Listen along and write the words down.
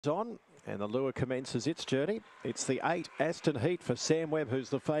On and the lure commences its journey. It's the 8 Aston Heat for Sam Webb, who's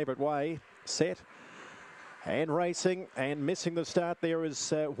the favourite way. Set and racing and missing the start there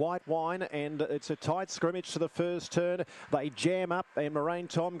is White Wine, and it's a tight scrimmage to the first turn. They jam up and Moraine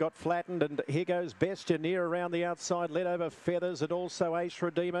Tom got flattened, and here goes Bestioneer around the outside, led over Feathers and also Ace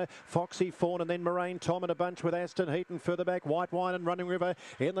Redeemer, Foxy Fawn, and then Moraine Tom in a bunch with Aston Heat, and further back White Wine and Running River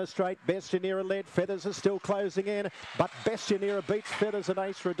in the straight. Bestioneer led, Feathers are still closing in, but Bestioneer beats Feathers and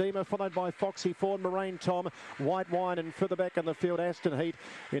Ace Redeemer, followed by Foxy Fawn, Moraine Tom, White Wine, and further back in the field Aston Heat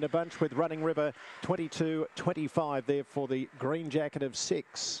in a bunch with Running River. 22-25 there for the green jacket of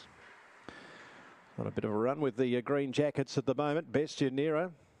 6. On a bit of a run with the green jackets at the moment.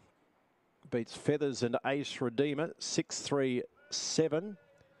 Bestioneer beats Feathers and Ace Redeemer 6-3-7.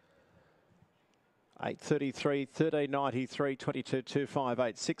 8:33, 13:93,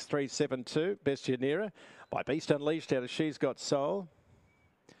 22-258, 6-3-7-2. Bestioneer by Beast Unleashed out of She's Got Soul.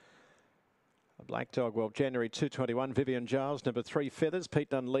 Black Dog, well, January 221, Vivian Giles. Number 3, Feathers,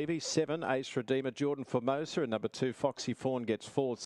 Pete Dunleavy. 7, Ace Redeemer, Jordan Formosa. And number 2, Foxy Fawn gets 4.